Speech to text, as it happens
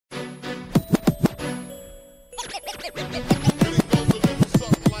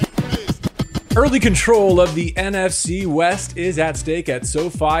Early control of the NFC West is at stake at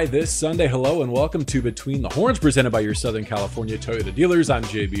SoFi this Sunday. Hello and welcome to Between the Horns, presented by your Southern California Toyota dealers. I'm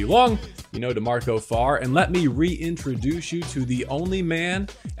JB Long, you know DeMarco Farr, and let me reintroduce you to the only man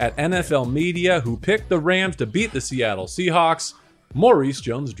at NFL Media who picked the Rams to beat the Seattle Seahawks, Maurice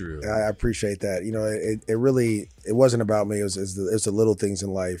Jones-Drew. I appreciate that. You know, it wasn't about me. It's the little things in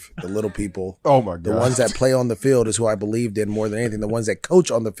life, the little people. Oh my God. The ones that play on the field is who I believed in more than anything. The ones that coach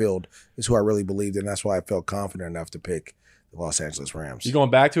on the field is who I really believed in. That's why I felt confident enough to pick the Los Angeles Rams. You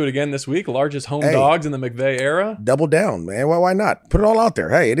going back to it again this week? Largest home dogs in the McVay era? Double down, man. Why not? Put it all out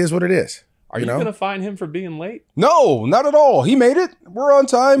there. Hey, it is what it is. Are you going to find him for being late? No, not at all. He made it. We're on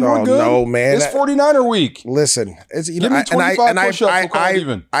time. We're good. No, man. It's 49er week. Listen, it's Give me 25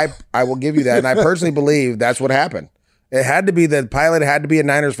 push-ups. I will give you that, and I personally believe that's what happened. It had to be the pilot. Had to be a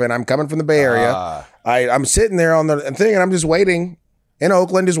Niners fan. I'm coming from the Bay Area. I'm sitting there on the thing, and I'm just waiting in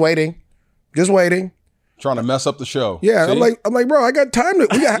Oakland, just waiting. Trying to mess up the show. Yeah, see? I'm like, bro, I got time to.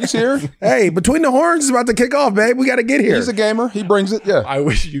 He's here. Hey, Between the Horns is about to kick off, babe. We got to get here. He's a gamer. He brings it. Yeah. I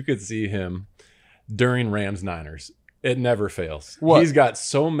wish you could see him during Rams-Niners. It never fails. What? He's got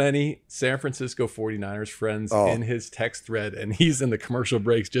so many San Francisco 49ers friends in his text thread, and he's in the commercial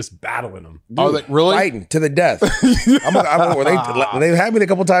breaks just battling them. Are they really? Fighting to the death. They've had me a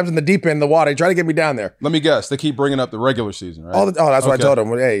couple times in the deep end of the water. They try to get me down there. Let me guess. They keep bringing up the regular season, right? That's what I told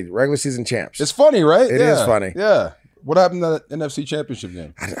them. Hey, regular season champs. It's funny, right? It is funny. Yeah. What happened to that NFC Championship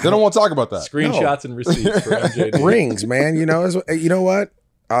game? They don't want to talk about that. Screenshots and receipts for MJD. Rings, man. You know what?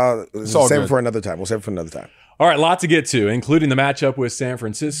 Save it for another time. We'll save it for another time. All right, lot to get to, including the matchup with San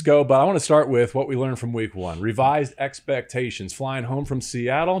Francisco. But I want to start with what we learned from week one. Revised expectations. Flying home from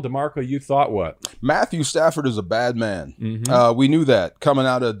Seattle. DeMarco, you thought what? Matthew Stafford is a bad man. Mm-hmm. We knew that coming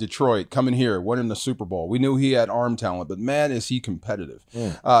out of Detroit, coming here, winning the Super Bowl. We knew he had arm talent, but man, is he competitive.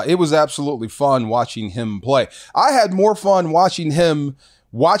 It was absolutely fun watching him play. I had more fun watching the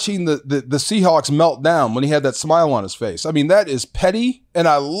Seahawks melt down when he had that smile on his face. I mean, that is petty, and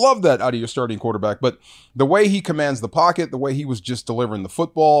I love that out of your starting quarterback. But the way he commands the pocket, the way he was just delivering the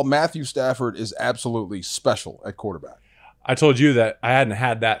football, Matthew Stafford is absolutely special at quarterback. I told you that I hadn't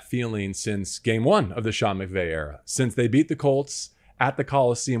had that feeling since game one of the Sean McVay era, since they beat the Colts at the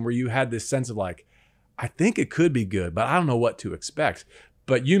Coliseum, where you had this sense of like, I think it could be good, but I don't know what to expect.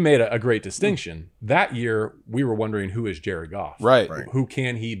 But you made a great distinction. That year, we were wondering, who is Jared Goff? Right. Who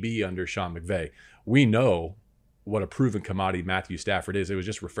can he be under Sean McVay? We know what a proven commodity Matthew Stafford is. It was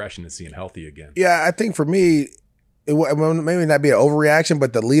just refreshing to see him healthy again. Yeah, I think for me, it maybe not be an overreaction,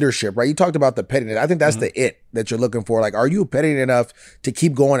 but the leadership, right? You talked about the pettiness. I think that's the it that you're looking for. Like, are you petty enough to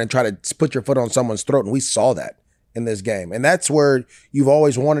keep going and try to put your foot on someone's throat? And we saw that in this game. And that's where you've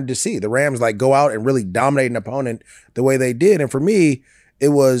always wanted to see the Rams like go out and really dominate an opponent the way they did. And for me,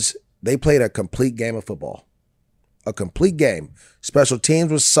 they played a complete game of football. A complete game. Special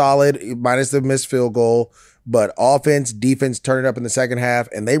teams was solid, minus the missed field goal, but offense, defense turned it up in the second half,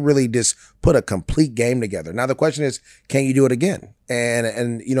 and they really just put a complete game together. Now the question is, can you do it again?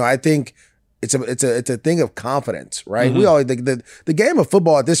 And you know, I think it's a thing of confidence, right? Mm-hmm. We always think the game of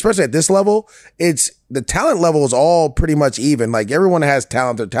football especially at this level, it's the talent level is all pretty much even. Like everyone has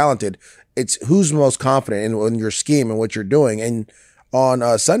talent, they're talented. It's who's most confident in your scheme and what you're doing. And on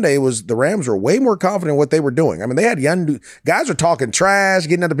Sunday, the Rams were way more confident in what they were doing. I mean, they had young guys were talking trash,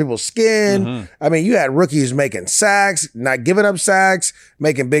 getting under people's skin. Mm-hmm. I mean, you had rookies making sacks, not giving up sacks,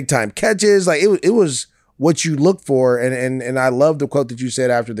 making big time catches. Like it was what you look for. And I love the quote that you said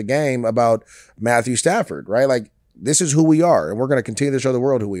after the game about Matthew Stafford, right? Like, this is who we are, and we're going to continue to show the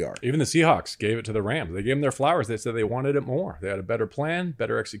world who we are. Even the Seahawks gave it to the Rams. They gave them their flowers. They said they wanted it more. They had a better plan,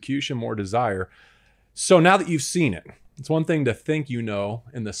 better execution, more desire. So now that you've seen it, it's one thing to think you know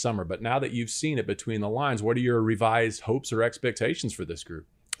in the summer, but now that you've seen it between the lines, what are your revised hopes or expectations for this group?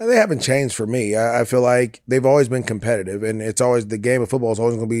 They haven't changed for me. I feel like they've always been competitive, and it's always the game of football is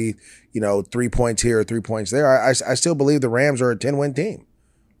always going to be, 3 points here or 3 points there. I still believe the Rams are a 10-win team.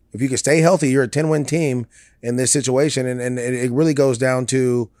 If you can stay healthy, you're a 10-win team in this situation, and it really goes down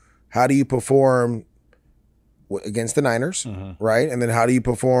to how do you perform against the Niners, right? And then how do you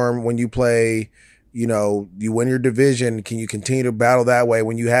perform when you play – you win your division. Can you continue to battle that way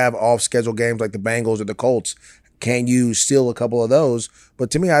when you have off-schedule games like the Bengals or the Colts? Can you steal a couple of those? But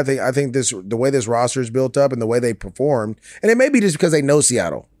to me, I think the way this roster is built up and the way they performed, and it may be just because they know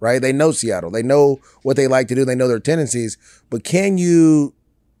Seattle, right? They know Seattle. They know what they like to do. They know their tendencies. But can you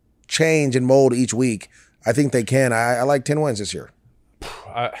change and mold each week? I think they can. I like 10 wins this year.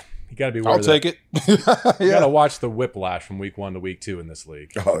 You got to be. I'll take it. You got to watch the whiplash from week 1 to week 2 in this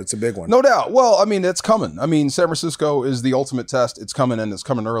league. Oh, it's a big one. No doubt. Well, I mean, it's coming. I mean, San Francisco is the ultimate test. It's coming, and it's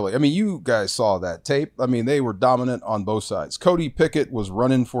coming early. I mean, you guys saw that tape. I mean, they were dominant on both sides. Cody Pickett was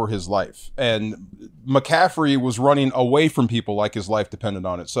running for his life, and McCaffrey was running away from people like his life depended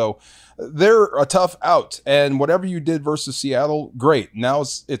on it. So they're a tough out, and whatever you did versus Seattle, great. Now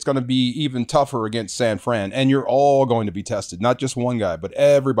it's going to be even tougher against San Fran, and you're all going to be tested, not just one guy, but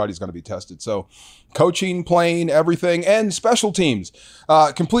everybody's going to be tested. So coaching, playing, everything, and special teams,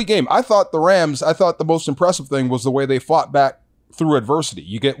 complete game. I thought the most impressive thing was the way they fought back through adversity.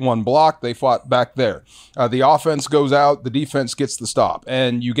 You get one block, they fought back there. The offense goes out, the defense gets the stop,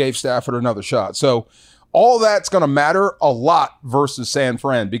 and you gave Stafford another shot. So all that's going to matter a lot versus San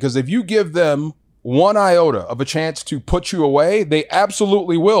Fran, because if you give them one iota of a chance to put you away, they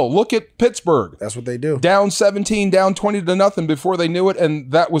absolutely will. Look at Pittsburgh. That's what they do. Down 17, down 20-0 before they knew it,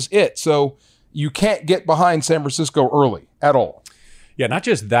 and that was it. So you can't get behind San Francisco early at all. Yeah, not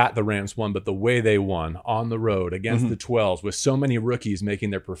just that the Rams won, but the way they won on the road against the 12s with so many rookies making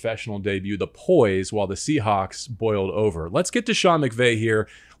their professional debut, the poise while the Seahawks boiled over. Let's get to Sean McVay here.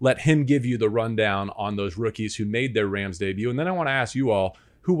 Let him give you the rundown on those rookies who made their Rams debut. And then I want to ask you all,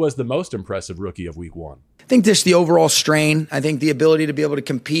 who was the most impressive rookie of week 1? I think just the overall strain. I think the ability to be able to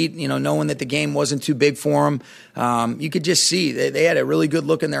compete, knowing that the game wasn't too big for them. You could just see they had a really good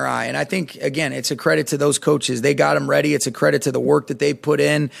look in their eye. And I think, again, it's a credit to those coaches. They got them ready. It's a credit to the work that they put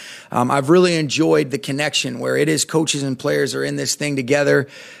in. I've really enjoyed the connection where it is coaches and players are in this thing together.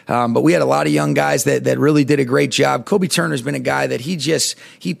 But we had a lot of young guys that really did a great job. Kobe Turner's been a guy that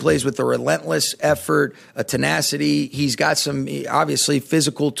he plays with a relentless effort, a tenacity. He's got some, obviously,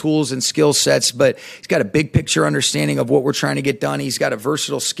 physical tools and skill sets, but he's got a big picture understanding of what we're trying to get done. He's got a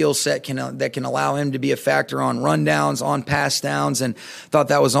versatile skill set that can allow him to be a factor on rundowns, on pass downs, and thought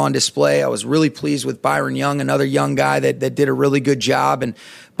that was on display. I was really pleased with Byron Young, another young guy that did a really good job. And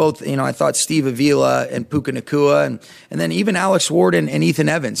both, I thought Steve Avila and Puka Nacua, and then even Alex Ward and Ethan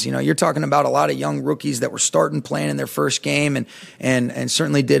Evans. You're talking about a lot of young rookies that were starting playing in their first game and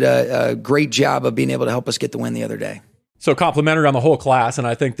certainly did a great job of being able to help us get the win the other day. So complimentary on the whole class, and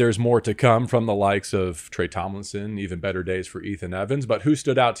I think there's more to come from the likes of Trey Tomlinson, even better days for Ethan Evans. But who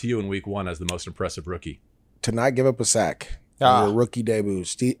stood out to you in week 1 as the most impressive rookie? To not give up a sack. Your rookie debut,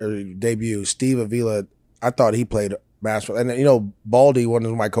 Steve Avila, I thought he played basketball. And, Baldy, one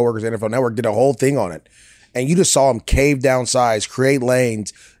of my coworkers at NFL Network, did a whole thing on it. And you just saw him cave down sides, create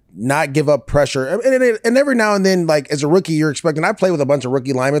lanes, not give up pressure. And every now and then, like, as a rookie, you're expecting, I play with a bunch of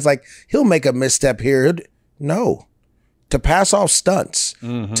rookie linemen. It's like, he'll make a misstep here. No. To pass off stunts,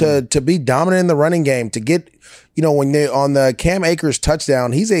 to be dominant in the running game, to get, when they on the Cam Akers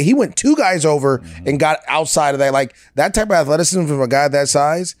touchdown, he went 2 guys over and got outside of that. Like, that type of athleticism from a guy that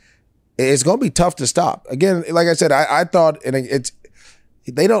size, it's going to be tough to stop. Again, like I said, I thought, and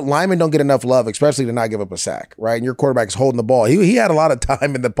linemen don't get enough love, especially to not give up a sack, right? And your quarterback is holding the ball. He had a lot of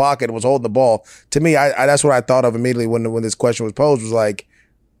time in the pocket and was holding the ball. To me, that's what I thought of immediately when this question was posed, was like,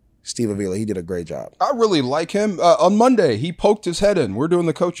 Steve Avila, he did a great job. I really like him. On Monday, he poked his head in. We're doing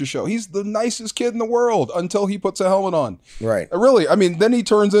the coaches show. He's the nicest kid in the world until he puts a helmet on. Right. Really. I mean, then he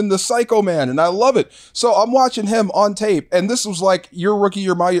turns into Psycho Man, and I love it. So I'm watching him on tape, and this was like your rookie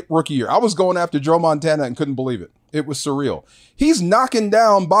year, my rookie year. I was going after Joe Montana and couldn't believe it. It was surreal. He's knocking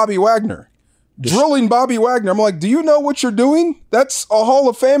down Bobby Wagner. Drilling Bobby Wagner. I'm like, do you know what you're doing? That's a Hall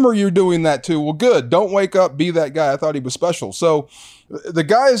of Famer you're doing that to. Well, good. Don't wake up, be that guy. I thought he was special. So the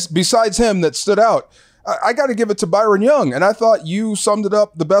guys besides him that stood out, I got to give it to Byron Young. And I thought you summed it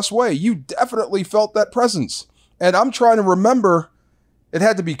up the best way. You definitely felt that presence. And I'm trying to remember, it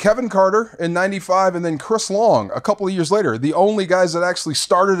had to be Kevin Carter in 95 and then Chris Long a couple of years later, the only guys that actually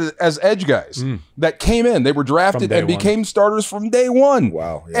started as edge guys that came in. They were drafted and became starters from day one.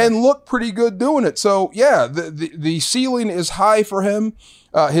 Wow. Yeah. And looked pretty good doing it. So, yeah, the ceiling is high for him.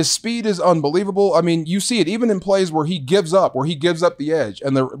 His speed is unbelievable. I mean, you see it even in plays where he gives up the edge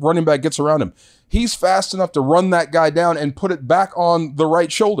and the running back gets around him. He's fast enough to run that guy down and put it back on the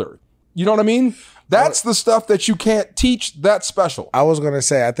right shoulder. You know what I mean? That's the stuff that you can't teach. That's special. I was going to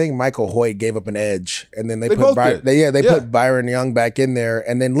say, I think Michael Hoyt gave up an edge, and then they put Byron Young back in there,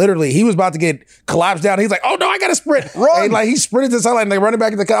 and then literally he was about to get collapsed down. He's like, "Oh no, I got to sprint!" Run! And like he sprinted to the sideline, and they running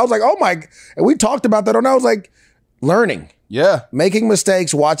back in the cut. I was like, "Oh my!" And we talked about that. And I was like, learning. Yeah. Making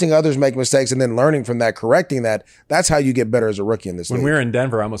mistakes, watching others make mistakes, and then learning from that, correcting that. That's how you get better as a rookie in this league. When we were in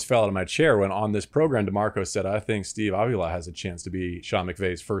Denver, I almost fell out of my chair when on this program, DeMarco said, I think Steve Avila has a chance to be Sean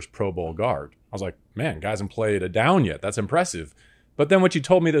McVay's first Pro Bowl guard. I was like, man, guy hasn't played a down yet. That's impressive. But then what you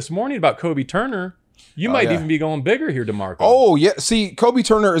told me this morning about Kobe Turner, You might even be going bigger here, DeMarco. Oh, yeah. See, Kobe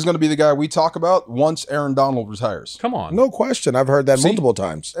Turner is going to be the guy we talk about once Aaron Donald retires. Come on. No question. I've heard that multiple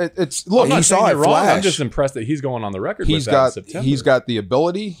times. Look, I'm not he saying saw you're it wrong. I'm flash. just impressed that he's going on the record with that in September. He's got the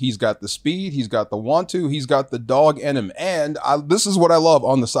ability, he's got the speed, he's got the want to, he's got the dog in him. And this is what I love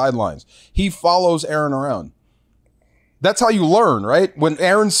on the sidelines. He follows Aaron around. That's how you learn, right? When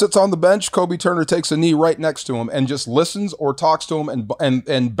Aaron sits on the bench, Kobe Turner takes a knee right next to him and just listens or talks to him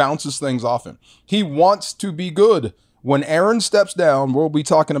and bounces things off him. He wants to be good. When Aaron steps down, we'll be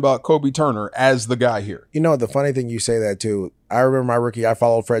talking about Kobe Turner as the guy here. You know, the funny thing you say that too, I remember my rookie, I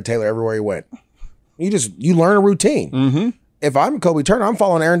followed Fred Taylor everywhere he went. You learn a routine. Mm-hmm. If I'm Kobe Turner, I'm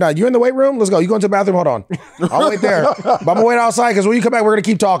following Aaron Donald. You in the weight room? Let's go. You going to the bathroom? Hold on. I'll wait there. But I'm going to wait outside because when you come back, we're going to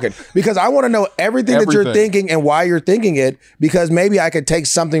keep talking. Because I want to know everything that you're thinking and why you're thinking it, because maybe I could take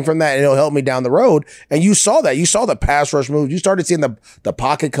something from that and it'll help me down the road. And you saw that. You saw the pass rush move. You started seeing the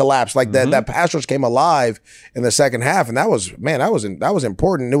pocket collapse. Like that pass rush came alive in the second half. And that was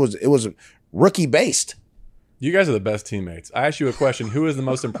important. It was rookie based. You guys are the best teammates. I asked you a question, who is the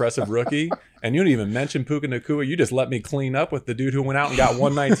most impressive rookie? And you didn't even mention Puka Nacua. You just let me clean up with the dude who went out and got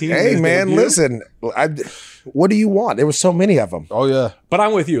 119. Hey, man, listen. What do you want? There were so many of them. Oh, yeah. But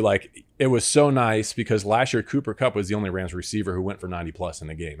I'm with you. Like, it was so nice because last year Cooper Kupp was the only Rams receiver who went for 90-plus in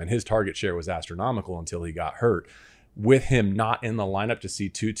the game. And his target share was astronomical until he got hurt. With him not in the lineup to see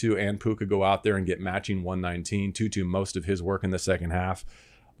Tutu and Puka go out there and get matching 119, Tutu most of his work in the second half.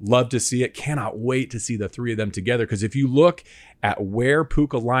 Love to see it. Cannot wait to see the three of them together. Because if you look at where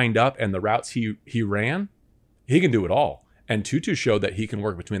Puka lined up and the routes he ran, he can do it all. And Tutu showed that he can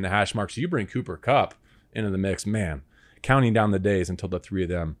work between the hash marks. So you bring Cooper Kupp into the mix, man, counting down the days until the three of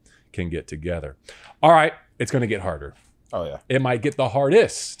them can get together. All right, it's going to get harder. Oh, yeah. It might get the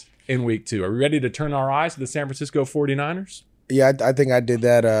hardest in week 2. Are we ready to turn our eyes to the San Francisco 49ers? Yeah, I think I did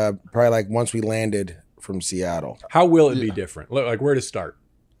that probably like once we landed from Seattle. How will it be different? Like, where to start?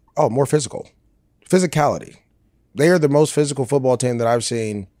 Oh, more physical. Physicality. They are the most physical football team that I've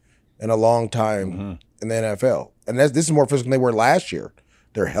seen in a long time in the NFL. And this is more physical than they were last year.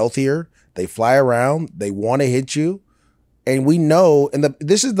 They're healthier. They fly around. They want to hit you. And we know, and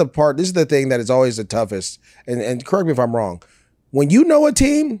this is the thing that is always the toughest. And correct me if I'm wrong. When you know a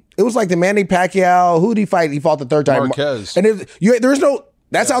team, it was like the Manny Pacquiao. Who did he fight? He fought the third time. Marquez. And there's no...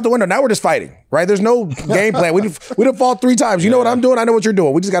 That's out the window. Now we're just fighting, right? There's no game plan. We done fought 3 times. You know what I'm doing? I know what you're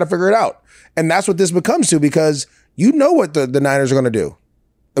doing. We just got to figure it out. And that's what this becomes to, because you know what the Niners are going to do.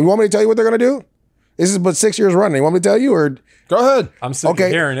 And you want me to tell you what they're going to do? This is but 6 years running. You want me to tell you, or go ahead? I'm sick of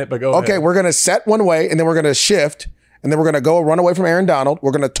hearing it, but go ahead. Okay, we're going to set one way, and then we're going to shift, and then we're going to go run away from Aaron Donald.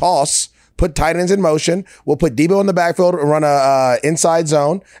 We're going to toss, put tight ends in motion. We'll put Debo in the backfield and run a inside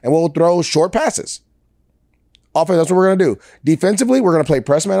zone, and we'll throw short passes. Offense, that's what we're going to do. Defensively, we're going to play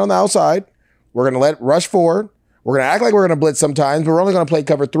press man on the outside. We're going to let rush forward. We're going to act like we're going to blitz sometimes, but we're only going to play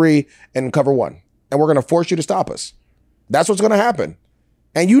cover 3 and cover 1. And we're going to force you to stop us. That's what's going to happen.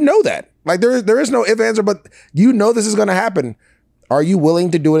 And you know that. Like there is no ifs, ands, or but you know this is going to happen. Are you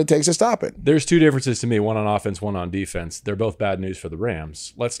willing to do what it takes to stop it? There's 2 differences to me, one on offense, one on defense. They're both bad news for the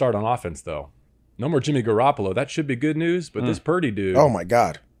Rams. Let's start on offense, though. No more Jimmy Garoppolo. That should be good news, but this Purdy dude. Oh, my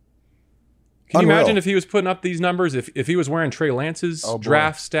God. Can you imagine if he was putting up these numbers, if he was wearing Trey Lance's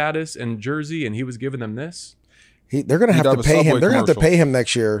draft status and jersey and he was giving them this? They're going to have to pay him. They're going to have to pay him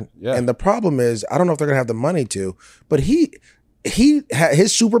next year. Yeah. And the problem is, I don't know if they're going to have the money to, but his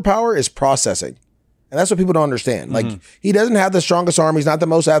superpower is processing. And that's what people don't understand. Like, he doesn't have the strongest arm. He's not the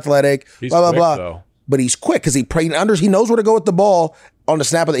most athletic, he's blah, blah, quick, blah. Though. But he's quick because he knows where to go with the ball on the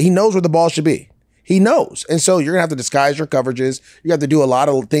snap of it. He knows where the ball should be. He knows. And so you're going to have to disguise your coverages. You have to do a lot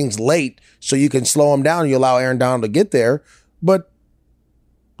of things late so you can slow him down and you allow Aaron Donald to get there. But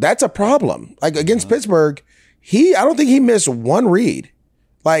that's a problem. Like against Pittsburgh, I don't think he missed one read.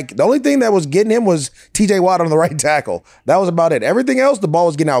 Like the only thing that was getting him was TJ Watt on the right tackle. That was about it. Everything else, the ball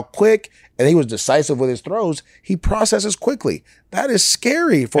was getting out quick and he was decisive with his throws. He processes quickly. That is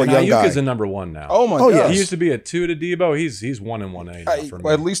scary for a young guy. Ayuk is a number 1 now. Oh my God. Yes. He used to be a 2 to Debo. He's 1 and 1A now for me.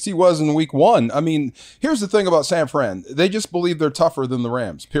 At least he was in week 1. I mean, here's the thing about San Fran. They just believe they're tougher than the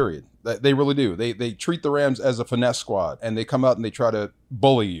Rams, period. They really do. They treat the Rams as a finesse squad, and they come out and they try to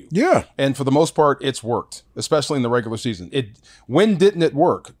bully you. Yeah. And for the most part, it's worked, especially in the regular season. When didn't it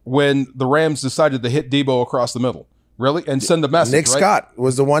work? When the Rams decided to hit Debo across the middle. Really? And send a message. Nick Scott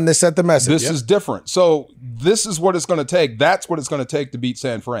was the one that sent the message. This is different. So this is what it's going to take. That's what it's going to take to beat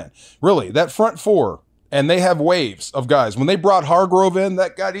San Fran. Really, that front 4, And they have waves of guys. When they brought Hargrove in,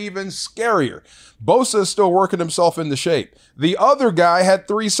 that got even scarier. Bosa is still working himself into shape. The other guy had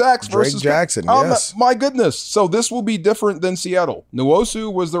 3 sacks versus Drake Jackson. Oh, Yes. my goodness. So this will be different than Seattle.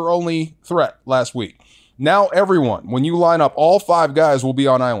 Nwosu was their only threat last week. Now everyone, when you line up, all 5 guys will be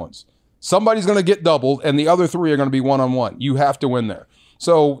on islands. Somebody's going to get doubled, and the other 3 are going to be one-on-one. You have to win there.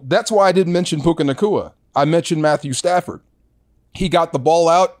 So that's why I didn't mention Puka Nacua. I mentioned Matthew Stafford. He got the ball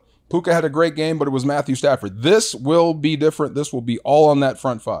out. Puka had a great game, but it was Matthew Stafford. This will be different. This will be all on that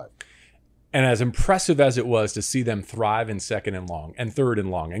front 5. And as impressive as it was to see them thrive in 2nd and long and 3rd and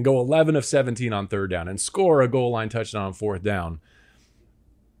long and go 11 of 17 on 3rd down and score a goal line touchdown on 4th down,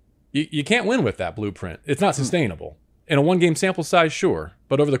 you can't win with that blueprint. It's not sustainable. In a 1-game sample size, sure.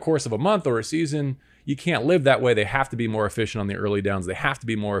 But over the course of a month or a season, you can't live that way. They have to be more efficient on the early downs. They have to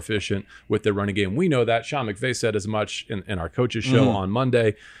be more efficient with their running game. We know that. Sean McVay said as much in our coaches show on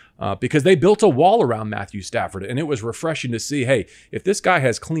Monday. Because they built a wall around Matthew Stafford, and it was refreshing to see, hey, if this guy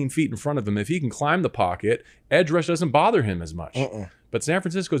has clean feet in front of him, if he can climb the pocket, edge rush doesn't bother him as much. But San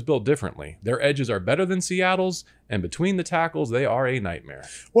Francisco's built differently. Their edges are better than Seattle's, and between the tackles, they are a nightmare.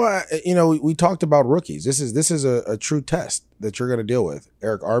 Well, we talked about rookies. This is a true test that you're going to deal with.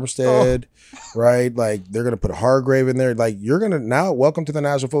 Eric Armstead, right? Like, they're going to put Hargrave in there. Like, you're going to now welcome to the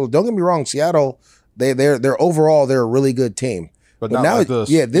National Football. Don't get me wrong, Seattle, they're overall they're a really good team. But now, like this.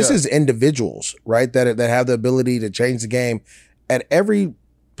 This is individuals, right? That have the ability to change the game at every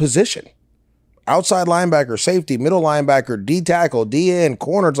position. Outside linebacker, safety, middle linebacker, D tackle, D end,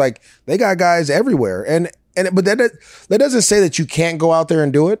 corners. Like, they got guys everywhere. But that doesn't say that you can't go out there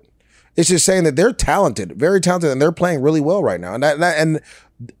and do it. It's just saying that they're talented, very talented, and they're playing really well right now. And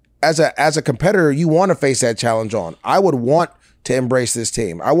as a competitor, you want to face that challenge on. I would want to embrace this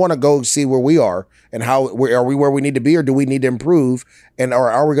team. I want to go see where we are and are we where we need to be, or do we need to improve,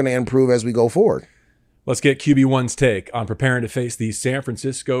 or are we going to improve as we go forward? Let's get QB1's take on preparing to face the San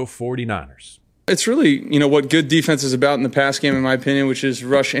Francisco 49ers. It's really, what good defense is about in the pass game, in my opinion, which is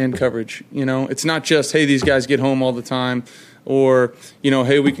rush and coverage. It's not just, hey, these guys get home all the time, or,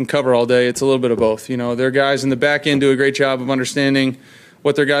 hey, we can cover all day. It's a little bit of both. Their guys in the back end do a great job of understanding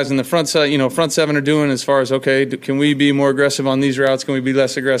what their guys in the front side, front 7 are doing as far as, okay, can we be more aggressive on these routes? Can we be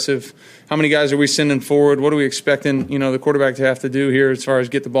less aggressive? How many guys are we sending forward? What are we expecting, the quarterback to have to do here as far as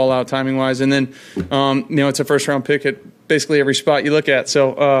get the ball out timing-wise? And then, it's a first-round pick at basically every spot you look at.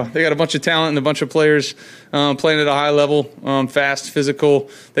 So they got a bunch of talent and a bunch of players playing at a high level, fast, physical.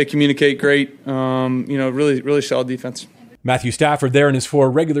 They communicate great. Really, really solid defense. Matthew Stafford there in his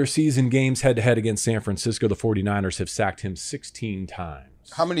 4 regular season games head-to-head against San Francisco. The 49ers have sacked him 16 times.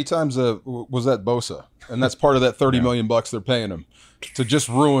 How many times was that Bosa? And that's part of that $30 million they're paying him to just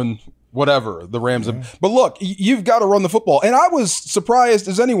ruin whatever the Rams have. But look, you've got to run the football. And I was surprised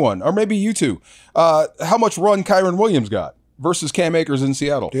as anyone, or maybe you two, how much run Kyren Williams got versus Cam Akers in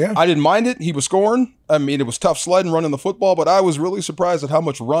Seattle. Yeah. I didn't mind it. He was scoring. I mean, it was tough sledding running the football, but I was really surprised at how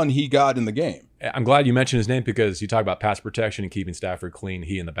much run he got in the game. I'm glad you mentioned his name because you talk about pass protection and keeping Stafford clean.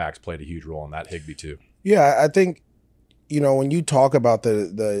 He and the backs played a huge role in that. Higbee too. Yeah, I think, when you talk about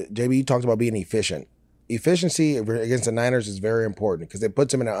the JB, you talked about being efficient. Efficiency against the Niners is very important because it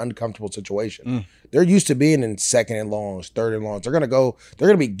puts them in an uncomfortable situation. They're used to being in 2nd and longs, 3rd and longs. They're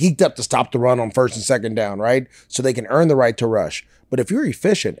gonna be geeked up to stop the run on 1st and 2nd down, right? So they can earn the right to rush. But if you're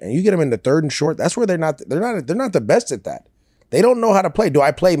efficient and you get them into 3rd and short, that's where they're not the best at that. They don't know how to play. Do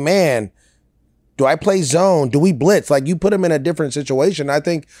I play man? Do I play zone? Do we blitz? Like, you put them in a different situation. I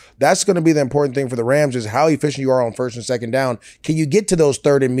think that's going to be the important thing for the Rams is how efficient you are on 1st and 2nd down. Can you get to those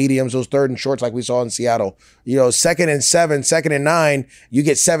 3rd and mediums, those 3rd and shorts like we saw in Seattle? 2nd and 7, 2nd and 9, you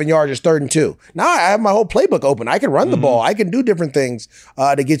get 7 yards, it's 3rd and 2. Now I have my whole playbook open. I can run the ball. I can do different things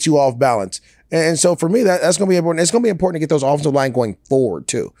to get you off balance. And so for me, that's going to be important. It's going to be important to get those offensive line going forward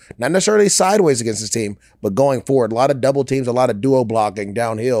too. Not necessarily sideways against this team, but going forward. A lot of double teams, a lot of duo blocking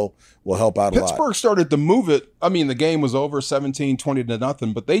downhill will help out a lot. Pittsburgh started to move it. I mean, the game was over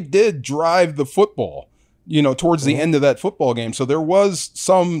 17-20-0, but they did drive the football, towards the end of that football game. So there was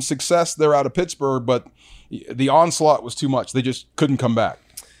some success there out of Pittsburgh, but the onslaught was too much. They just couldn't come back.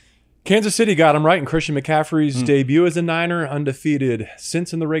 Kansas City got him right in Christian McCaffrey's debut as a Niner, undefeated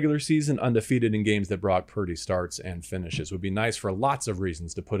since in the regular season, undefeated in games that Brock Purdy starts and finishes. Would be nice for lots of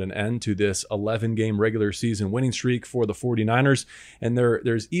reasons to put an end to this 11-game regular season winning streak for the 49ers. And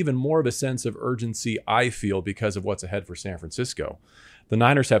there's even more of a sense of urgency, I feel, because of what's ahead for San Francisco. The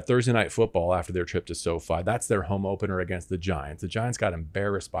Niners have Thursday Night Football after their trip to SoFi. That's their home opener against the Giants. The Giants got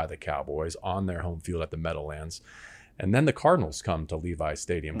embarrassed by the Cowboys on their home field at the Meadowlands. And then the Cardinals come to Levi's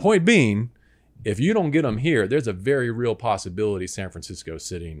Stadium. Point being, if you don't get them here, there's a very real possibility San Francisco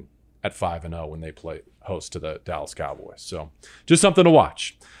sitting at 5-0 when they play host to the Dallas Cowboys. So just something to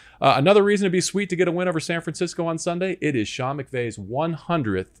watch. Another reason to be sweet to get a win over San Francisco on Sunday, it is Sean McVay's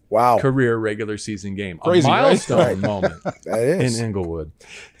 100th career regular season game. Crazy, a milestone right? moment That is. in Inglewood.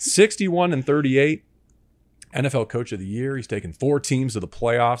 61-38, NFL Coach of the Year. He's taken 4 teams to the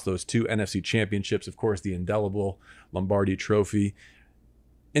playoffs, those 2 NFC championships, of course, the indelible Lombardi Trophy.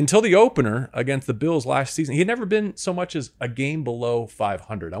 Until the opener against the Bills last season, he had never been so much as a game below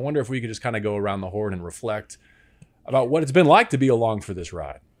 500. I wonder if we could just kind of go around the horn and reflect about what it's been like to be along for this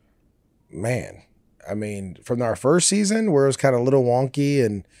ride. Man, I mean, from our first season where it was kind of a little wonky,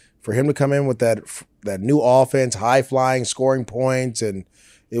 and for him to come in with that new offense, high flying, scoring points, and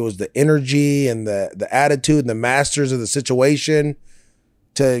it was the energy and the attitude and the masters of the situation,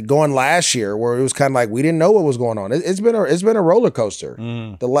 to going last year where it was kind of like we didn't know what was going on. It's been a roller coaster.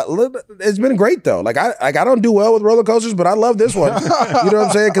 It's been great though. Like I don't do well with roller coasters, but I love this one. You know what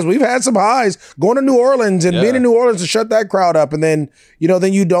I'm saying? Because we've had some highs going to New Orleans and being in New Orleans to shut that crowd up, and then you have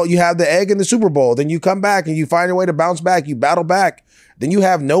the egg in the Super Bowl. Then you come back and you find your way to bounce back. You battle back. Then you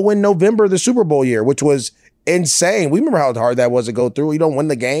have no win November, the Super Bowl year, which was insane. We remember how hard that was to go through. You don't win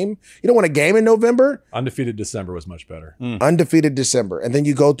the game. You don't win a game in November. Undefeated December was much better. Undefeated December. And then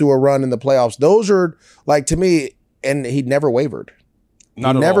you go through a run in the playoffs. Those are, like, to me, and he never wavered.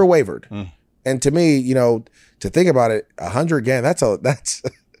 Never wavered. And to me, to think about it, 100 again,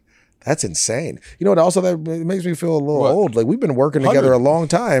 that's insane. You know what? Also, that makes me feel a little old. Like, we've been working together a long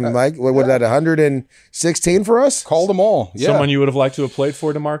time. Like, what was that, 116 for us? Called them all. Yeah. Someone you would have liked to have played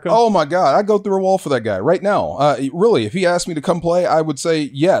for, DeMarco? Oh my God, I'd go through a wall for that guy right now. Really, if he asked me to come play, I would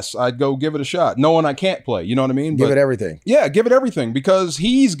say yes. I'd go give it a shot, knowing I can't play. You know what I mean? Give it everything. Yeah, give it everything, because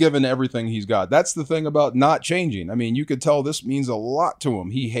he's given everything he's got. That's the thing about not changing. I mean, you could tell this means a lot to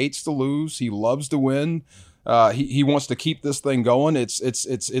him. He hates to lose. He loves to win. He wants to keep this thing going.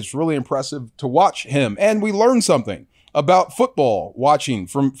 It's really impressive to watch him, and we learn something about football watching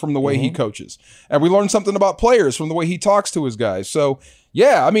from the way he coaches, and we learn something about players from the way he talks to his guys. So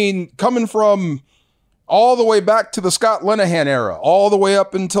yeah, I mean, coming from all the way back to the Scott Linehan era, all the way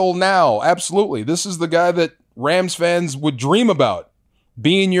up until now, absolutely, this is the guy that Rams fans would dream about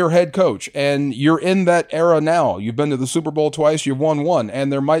being your head coach, and you're in that era now. You've been to the Super Bowl twice, you've won one,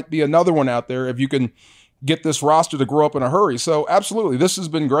 and there might be another one out there if you can get this roster to grow up in a hurry. So absolutely, this has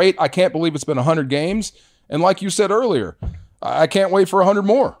been great. I can't believe it's been 100 games. And like you said earlier, I can't wait for 100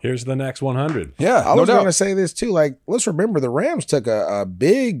 more. Here's the next 100. Yeah, I was going to say this too. Like, let's remember the Rams took a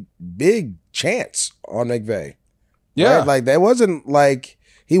big chance on McVay. Yeah. Right? Like, that wasn't like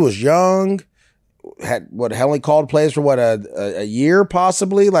he was young, had only called plays for a year,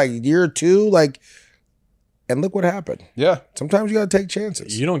 possibly, like a year or two. Like, and look what happened. Yeah. Sometimes you got to take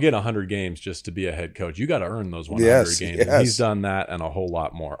chances. You don't get 100 games just to be a head coach. You got to earn those 100 games. Yes. And he's done that and a whole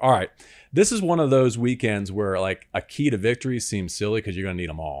lot more. All right. This is one of those weekends where, like, a key to victory seems silly because you're going to need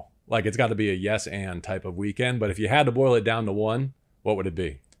them all. Like, it's got to be a yes and type of weekend. But if you had to boil it down to one, what would it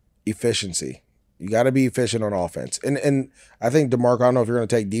be? Efficiency. You got to be efficient on offense. And I think, DeMarco, I don't know if you're going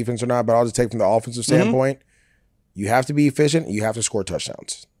to take defense or not, but I'll just take from the offensive standpoint. You have to be efficient. And you have to score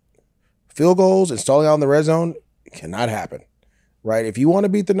touchdowns. Field goals and stalling out in the red zone cannot happen, right? If you want to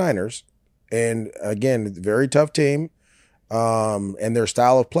beat the Niners, and again, very tough team, and their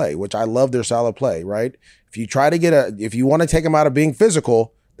style of play, which I love their style of play, right? If you try to if you want to take them out of being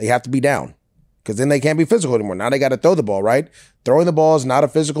physical, they have to be down, because then they can't be physical anymore. Now they got to throw the ball, right? Throwing the ball is not a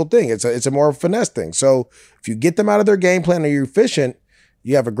physical thing. It's a more finesse thing. So if you get them out of their game plan and you're efficient,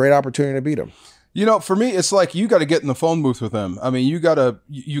 you have a great opportunity to beat them. You know, for me, it's like you got to get in the phone booth with them. I mean,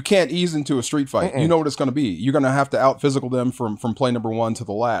 you can't ease into a street fight. You know what it's going to be. You're going to have to out physical them from play number one to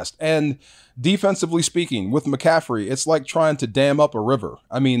the last. And defensively speaking, with McCaffrey, it's like trying to dam up a river.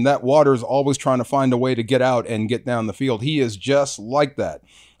 I mean, that water is always trying to find a way to get out and get down the field. He is just like that.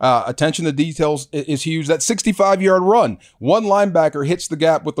 Attention to details is huge. That 65-yard run, one linebacker hits the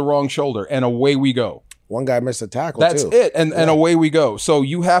gap with the wrong shoulder, and away we go. One guy missed a tackle, That's too. it, and away we go. So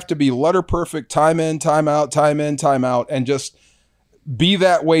you have to be letter perfect, time in, time out, and just be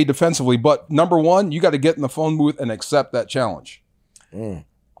that way defensively. But number one, you got to get in the phone booth and accept that challenge.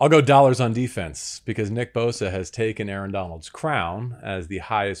 I'll go dollars on defense because Nick Bosa has taken Aaron Donald's crown as the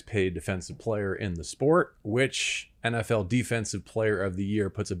highest paid defensive player in the sport, which NFL Defensive Player of the Year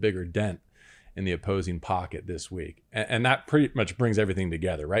puts a bigger dent in the opposing pocket this week. And that pretty much brings everything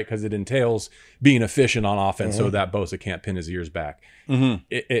together, right? Because it entails being efficient on offense so that Bosa can't pin his ears back.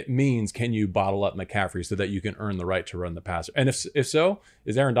 It means, can you bottle up McCaffrey so that you can earn the right to run the passer? And if so,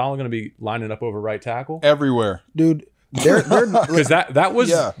 is Aaron Donald going to be lining up over right tackle? Everywhere. Dude, they're Because that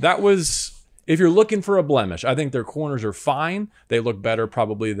was If you're looking for a blemish, I think their corners are fine. They look better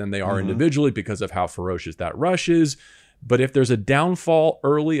probably than they are individually because of how ferocious that rush is. But if there's a downfall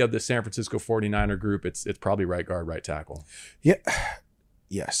early of the San Francisco 49er group, it's probably right guard, right tackle. Yeah.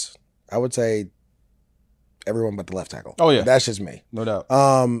 Yes. I would say everyone but the left tackle. Oh, yeah. That's just me. No doubt.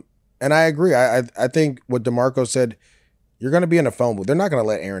 And I agree. I think what DeMarco said, you're going to be in a phone booth. They're not going to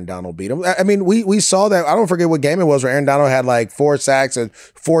let Aaron Donald beat him. I mean, we saw that. I don't forget what game it was where Aaron Donald had like 4 sacks and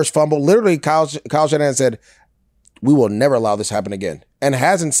forced fumble. Literally, Kyle Shanahan said, we will never allow this to happen again. And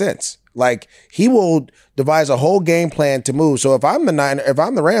hasn't since. Like, he will devise a whole game plan to move. So if I'm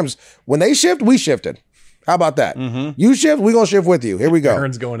the Rams, when they shift, we shifted. How about that? You shift, we're going to shift with you. Here we go.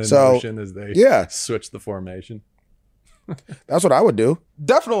 Aaron's going in motion as they switch the formation. That's what I would do.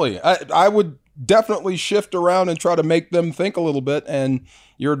 Definitely. I would definitely shift around and try to make them think a little bit, and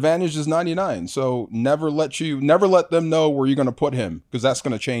your advantage is 99. So never let them know where you're going to put him, because that's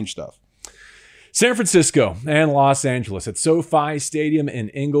going to change stuff. San Francisco and Los Angeles at SoFi Stadium in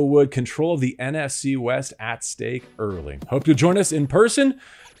Inglewood. Control of the NFC West at stake early. Hope you'll join us in person.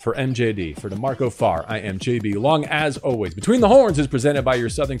 For MJD, for DeMarco Farr, I am JB Long. As always, Between the Horns is presented by your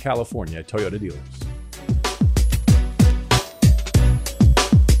Southern California Toyota dealers.